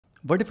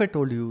What if I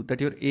told you that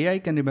your AI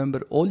can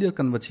remember all your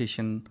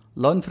conversation,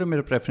 learn from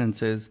your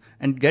preferences,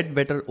 and get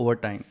better over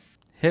time?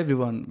 Hey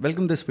everyone,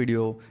 welcome to this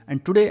video,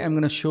 and today I'm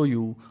going to show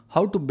you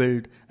how to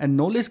build a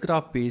knowledge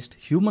graph based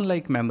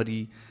human-like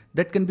memory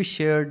that can be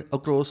shared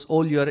across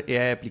all your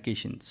AI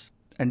applications.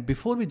 And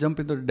before we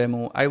jump into the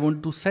demo, I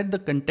want to set the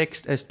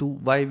context as to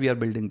why we are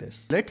building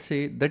this. Let's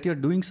say that you're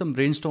doing some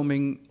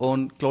brainstorming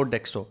on Claude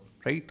Desktop,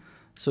 right?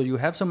 So you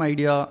have some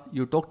idea,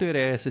 you talk to your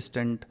AI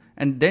assistant,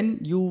 and then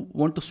you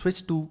want to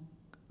switch to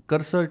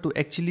Cursor to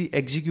actually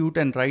execute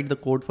and write the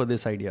code for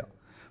this idea.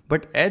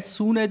 But as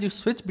soon as you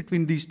switch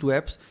between these two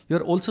apps,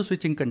 you're also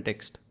switching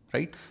context,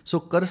 right? So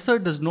Cursor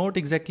does not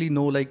exactly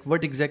know like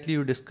what exactly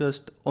you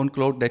discussed on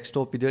Claude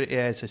Desktop with your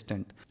AI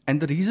assistant.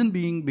 And the reason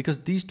being because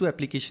these two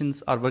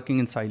applications are working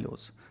in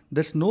silos.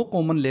 There's no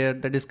common layer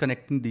that is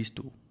connecting these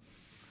two.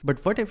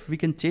 But what if we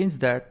can change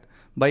that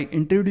by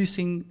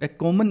introducing a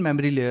common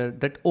memory layer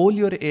that all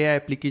your AI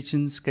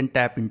applications can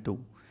tap into?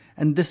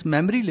 And this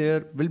memory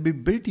layer will be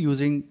built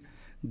using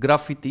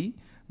Graphiti,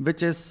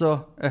 which is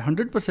a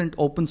 100%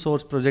 open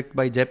source project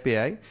by Zep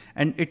AI,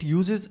 and it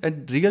uses a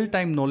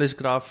real-time knowledge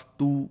graph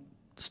to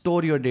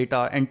store your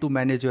data and to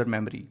manage your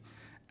memory.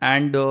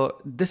 And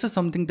this is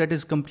something that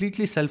is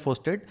completely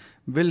self-hosted.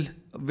 We'll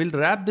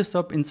wrap this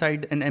up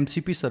inside an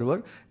MCP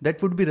server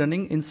that would be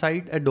running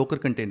inside a Docker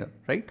container,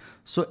 right?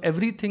 So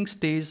everything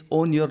stays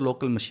on your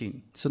local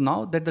machine. So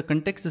now that the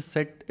context is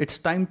set, it's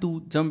time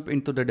to jump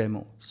into the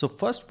demo. So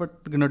first what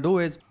we're gonna do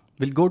is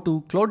we'll go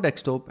to Claude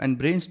Desktop and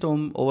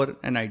brainstorm over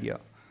an idea.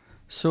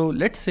 So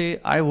let's say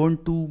I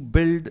want to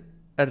build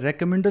a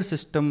recommender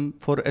system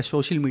for a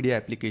social media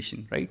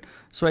application, right?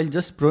 So I'll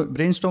just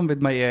brainstorm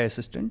with my AI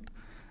assistant,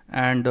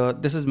 and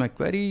this is my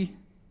query.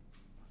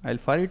 I'll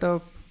fire it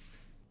up.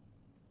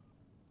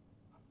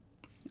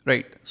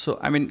 Right, so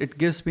I mean, it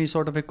gives me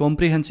sort of a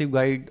comprehensive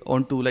guide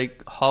onto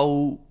like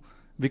how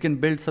we can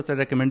build such a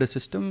recommender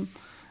system,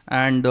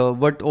 and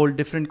what all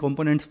different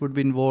components would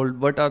be involved,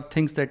 what are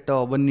things that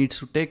one needs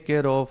to take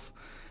care of.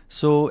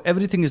 So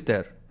everything is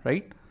there,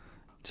 right?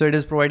 So it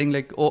is providing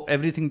like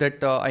everything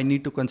that I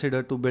need to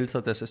consider to build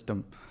such a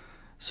system.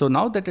 So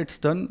now that it's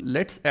done,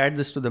 let's add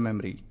this to the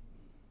memory.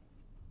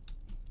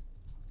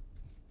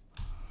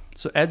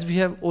 So as we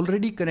have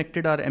already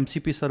connected our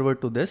MCP server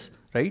to this,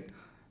 right?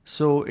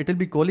 So it will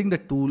be calling the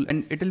tool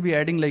and it will be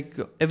adding like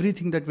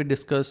everything that we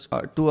discussed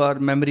to our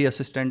memory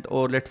assistant,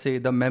 or let's say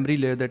the memory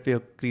layer that we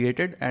have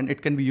created, and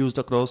it can be used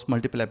across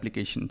multiple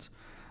applications.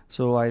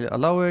 So I'll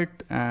allow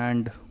it,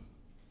 and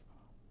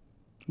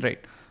right.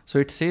 So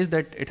it says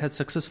that it has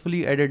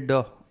successfully added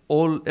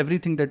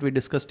everything that we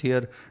discussed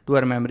here to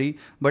our memory.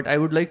 But I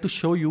would like to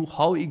show you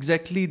how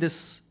exactly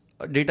this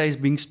data is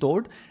being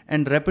stored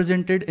and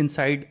represented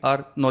inside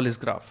our knowledge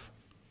graph.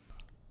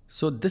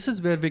 So this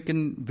is where we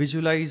can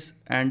visualize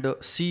and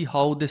see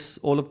how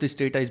all of this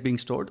data is being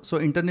stored. So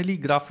internally,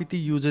 Graphiti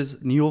uses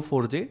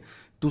Neo4j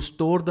to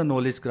store the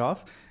knowledge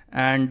graph,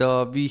 and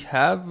we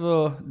have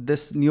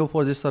this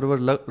Neo4j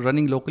server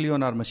running locally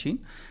on our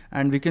machine,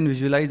 and we can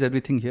visualize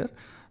everything here.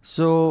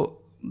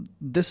 So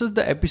this is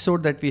the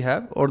episode that we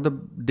have, or the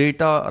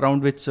data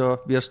around which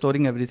we are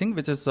storing everything,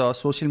 which is a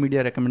social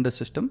media recommender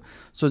system.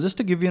 So just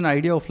to give you an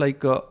idea of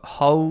like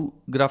how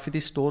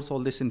Graphiti stores all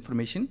this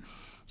information.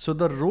 So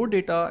the raw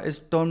data is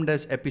termed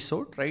as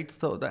episode, right?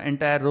 So the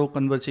entire raw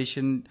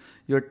conversation,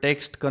 your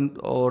text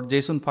or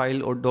JSON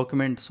file or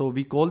document. So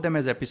we call them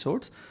as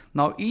episodes.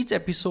 Now each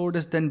episode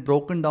is then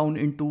broken down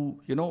into,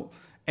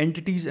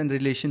 entities and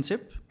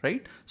relationship,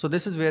 right? So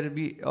this is where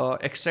we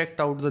extract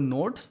out the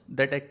nodes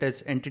that act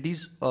as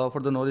entities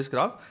for the knowledge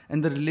graph,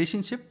 and the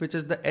relationship, which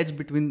is the edge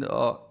between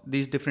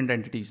these different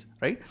entities,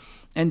 right?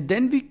 And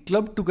then we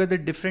club together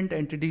different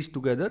entities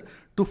together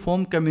to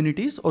form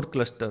communities or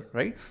cluster,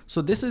 right?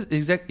 So this is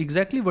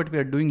exactly what we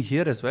are doing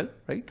here as well,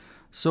 right?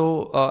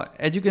 So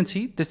as you can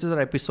see, this is our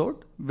episode,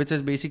 which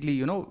is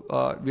basically,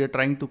 we are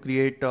trying to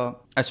create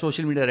a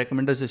social media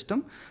recommender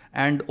system,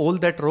 and all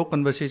that raw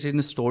conversation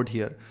is stored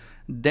here.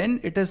 Then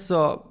it is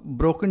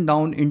broken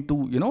down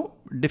into,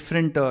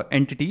 different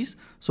entities.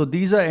 So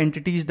these are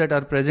entities that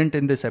are present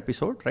in this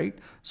episode, right?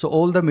 So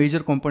all the major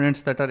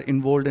components that are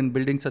involved in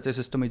building such a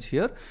system is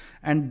here.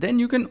 And then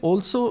you can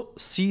also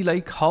see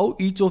like how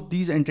each of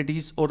these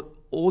entities or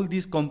all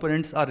these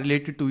components are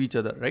related to each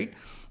other, right?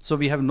 So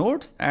we have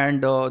nodes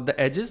and the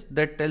edges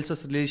that tells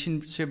us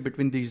relationship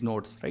between these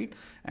nodes, right?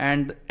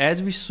 And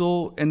as we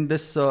saw in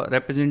this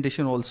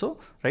representation also,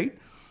 right?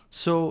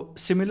 So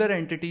similar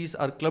entities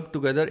are clubbed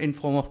together in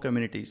form of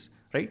communities,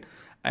 right?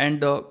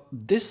 And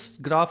this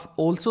graph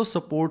also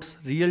supports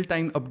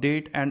real-time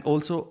update and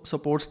also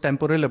supports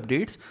temporal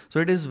updates. So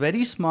it is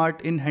very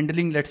smart in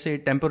handling, let's say,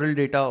 temporal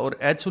data, or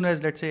as soon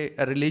as, let's say,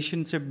 a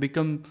relationship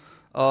become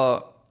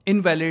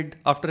invalid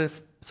after a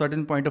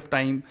certain point of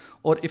time,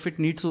 or if it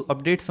needs to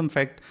update some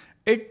fact,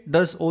 it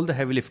does all the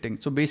heavy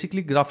lifting. So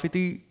basically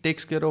Graphiti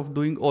takes care of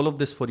doing all of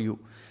this for you.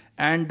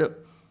 And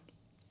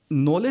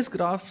knowledge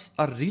graphs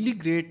are really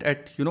great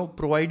at,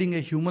 providing a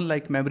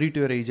human-like memory to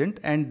your agent,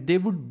 and they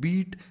would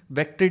beat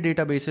vector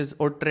databases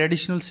or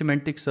traditional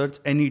semantic search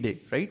any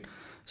day, right?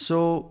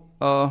 So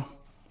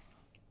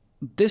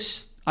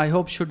this, I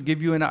hope, should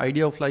give you an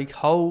idea of like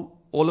how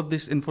all of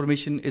this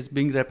information is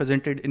being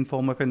represented in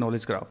form of a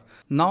knowledge graph.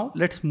 Now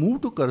let's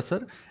move to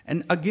Cursor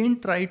and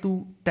again try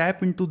to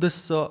tap into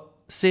this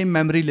same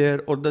memory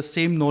layer or the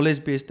same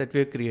knowledge base that we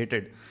have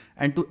created,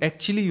 and to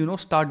actually, you know,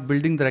 start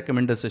building the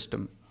recommender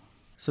system.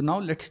 So now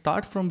let's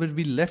start from where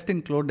we left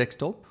in Claude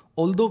Desktop.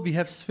 Although we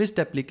have switched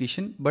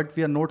application, but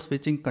we are not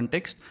switching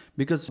context,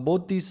 because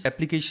both these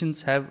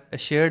applications have a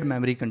shared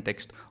memory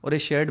context or a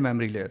shared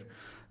memory layer.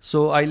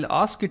 So I'll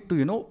ask it to,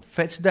 you know,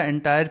 fetch the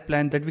entire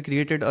plan that we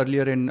created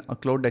earlier in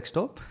Claude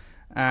Desktop,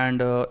 and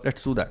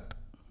let's do that.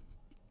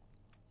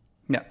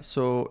 Yeah,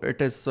 so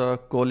it is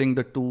calling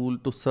the tool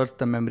to search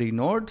the memory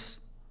nodes,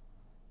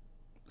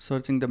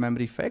 searching the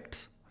memory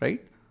facts,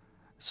 right?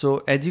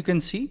 So as you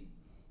can see,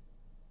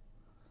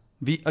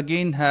 we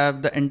again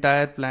have the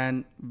entire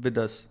plan with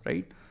us,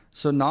 right?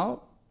 So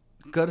now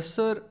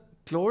Cursor,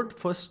 Claude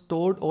first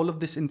stored all of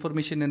this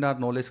information in our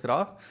knowledge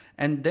graph,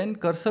 and then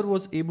Cursor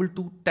was able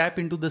to tap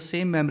into the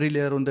same memory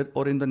layer on the,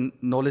 or in the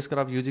knowledge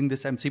graph using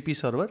this MCP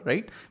server,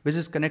 right? Which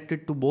is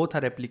connected to both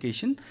our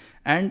application,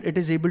 and it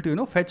is able to, you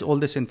know, fetch all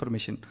this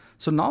information.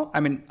 So now,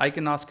 I mean, I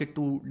can ask it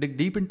to dig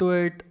deep into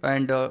it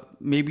and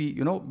maybe,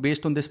 you know,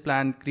 based on this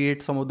plan,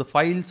 create some of the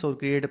files or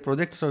create a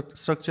project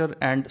structure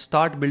and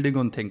start building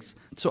on things.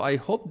 So I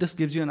hope this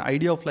gives you an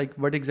idea of like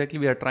what exactly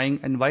we are trying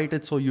and why it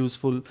is so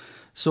useful.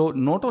 So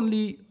not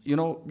only, you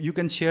know, you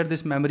can share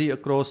this memory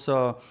across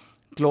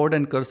Claude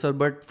and Cursor,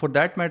 but for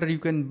that matter, you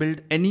can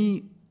build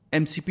any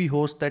MCP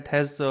host that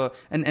has an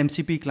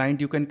MCP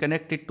client. You can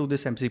connect it to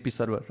this MCP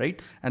server,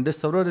 right? And this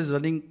server is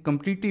running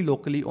completely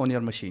locally on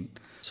your machine.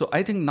 So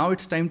I think now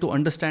it's time to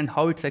understand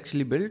how it's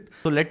actually built.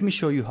 So let me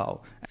show you how.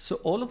 So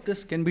all of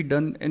this can be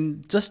done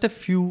in just a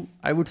few,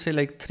 I would say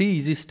like 3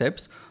 easy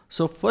steps.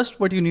 So first,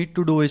 what you need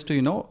to do is to,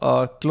 you know,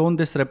 clone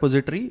this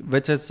repository,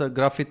 which is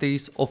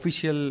Graphiti's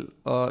official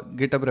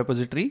GitHub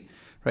repository,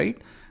 right?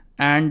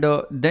 And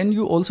then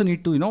you also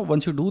need to, you know,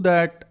 once you do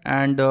that,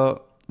 and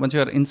once you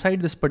are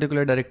inside this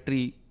particular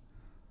directory,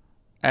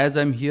 as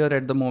I'm here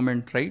at the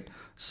moment, right?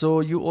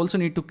 So you also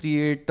need to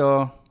create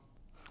an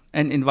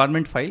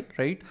environment file,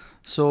 right?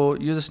 So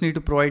you just need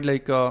to provide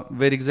like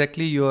where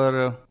exactly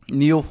your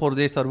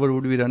Neo4j server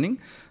would be running.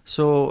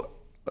 So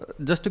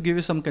just to give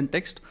you some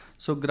context,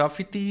 so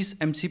Graphiti's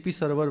MCP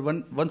server,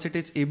 once it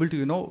is able to,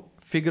 you know,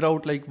 figure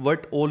out like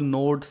what all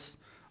nodes,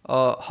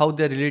 how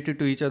they're related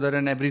to each other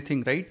and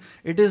everything, right?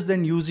 It is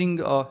then using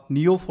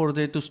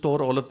Neo4j to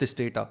store all of this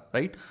data,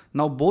 right?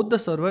 Now both the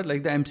server,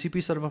 like the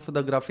MCP server for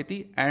the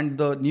Graphiti and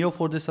the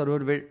Neo4j server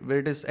where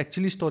it is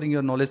actually storing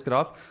your knowledge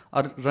graph,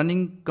 are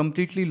running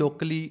completely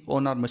locally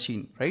on our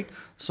machine, right?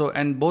 So,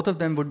 and both of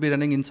them would be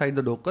running inside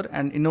the Docker,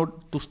 and in order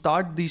to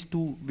start these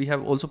two, we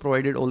have also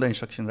provided all the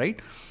instruction, right?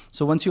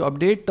 So once you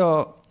update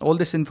all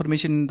this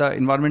information in the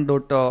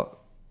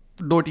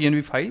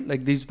environment.env file,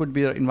 like these would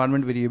be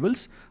environment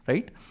variables,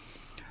 right?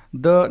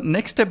 The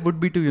next step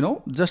would be to, you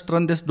know, just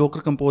run this docker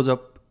compose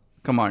up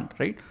command,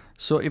 right?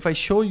 So if I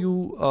show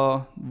you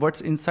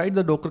what's inside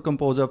the docker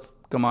compose up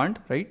command,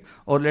 right?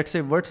 Or let's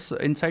say what's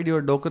inside your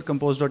docker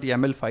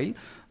compose.yaml file.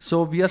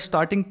 So we are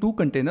starting 2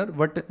 container.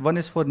 One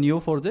is for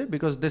Neo4j,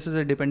 because this is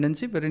a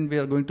dependency wherein we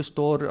are going to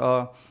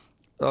store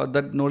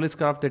the knowledge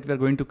graph that we are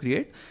going to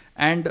create,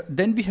 and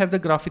then we have the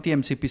Graphiti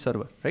MCP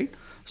server, right?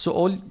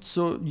 So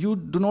you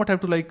do not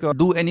have to like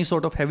do any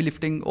sort of heavy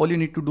lifting. All you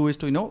need to do is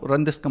to, you know,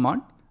 run this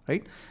command,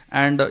 right?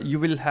 And you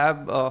will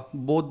have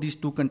both these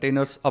 2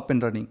 containers up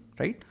and running,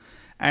 right?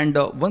 And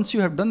once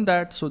you have done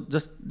that, so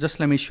just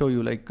let me show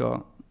you, like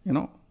you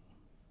know,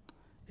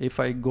 if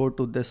I go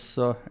to this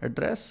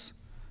address,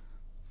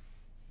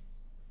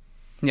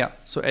 yeah.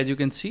 So as you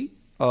can see,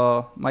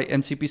 my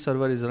MCP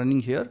server is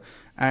running here,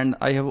 and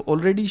I have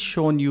already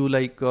shown you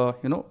like,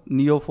 you know,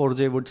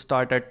 Neo4j would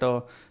start at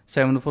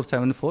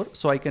 7474.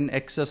 So I can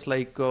access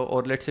like,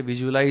 or let's say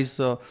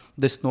visualize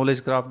this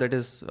knowledge graph that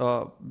is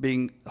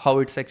how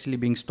it's actually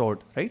being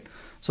stored, right?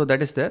 So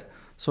that is there.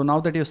 So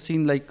now that you've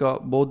seen like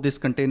both these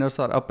containers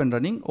are up and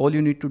running, all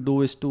you need to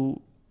do is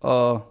to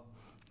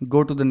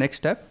go to the next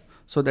step.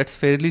 So that's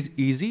fairly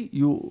easy.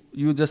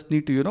 You just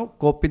need to, you know,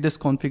 copy this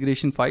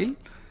configuration file,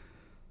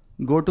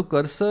 go to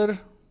Cursor,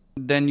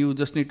 then you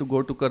just need to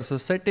go to Cursor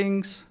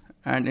settings,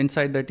 and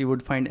inside that you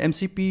would find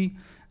MCP,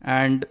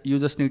 and you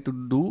just need to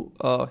do,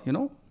 you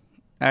know,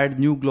 add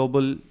new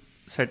global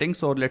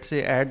settings, or let's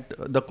say add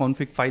the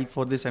config file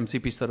for this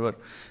MCP server.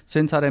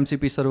 Since our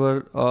MCP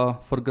server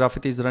for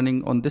Graphiti is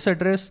running on this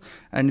address,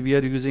 and we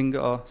are using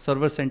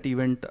server sent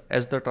event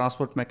as the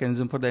transport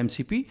mechanism for the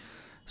MCP.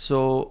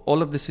 So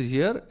all of this is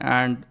here,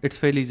 and it's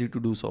fairly easy to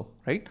do so,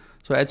 right?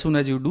 So as soon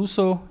as you do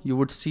so, you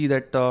would see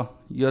that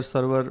your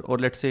server, or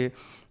let's say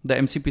the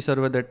MCP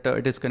server that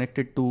it is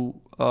connected to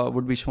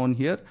would be shown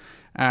here.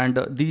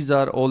 And these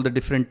are all the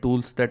different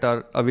tools that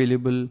are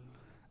available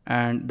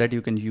and that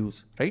you can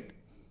use, right?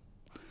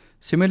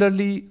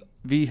 Similarly,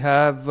 we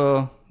have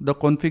the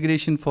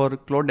configuration for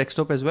Claude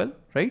Desktop as well,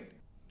 right?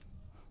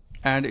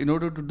 And in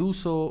order to do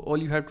so, all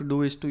you have to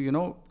do is to, you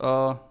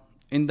know,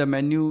 in the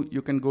menu,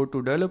 you can go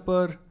to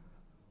developer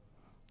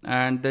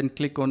and then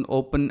click on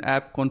open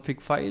app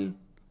config file.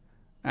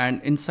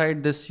 And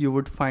inside this, you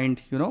would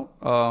find,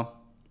 or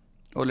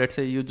let's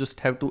say you just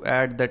have to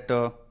add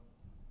that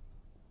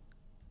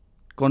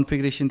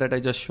configuration that I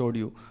just showed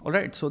you. All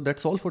right, so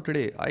that's all for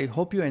today. I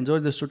hope you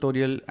enjoyed this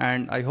tutorial,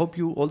 and I hope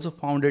you also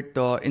found it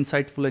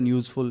insightful and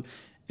useful.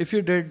 If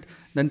you did,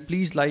 then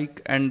please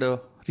like and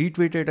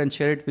retweet it and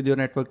share it with your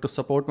network to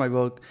support my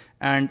work.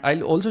 And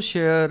I'll also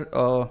share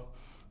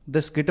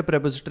this GitHub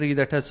repository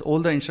that has all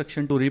the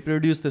instruction to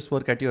reproduce this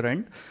work at your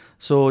end.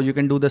 So you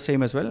can do the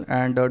same as well.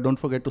 And don't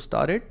forget to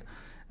star it.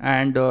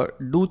 And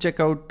do check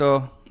out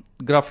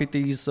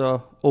Graphiti's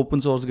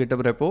open source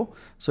GitHub repo.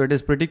 So it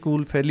is pretty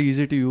cool, fairly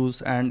easy to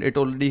use, and it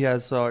already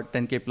has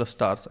 10K plus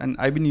stars. And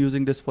I've been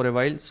using this for a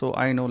while, so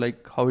I know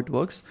like how it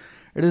works.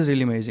 It is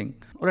really amazing.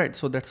 All right,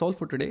 so that's all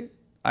for today.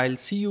 I'll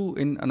see you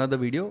in another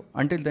video.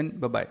 Until then,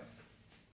 bye-bye.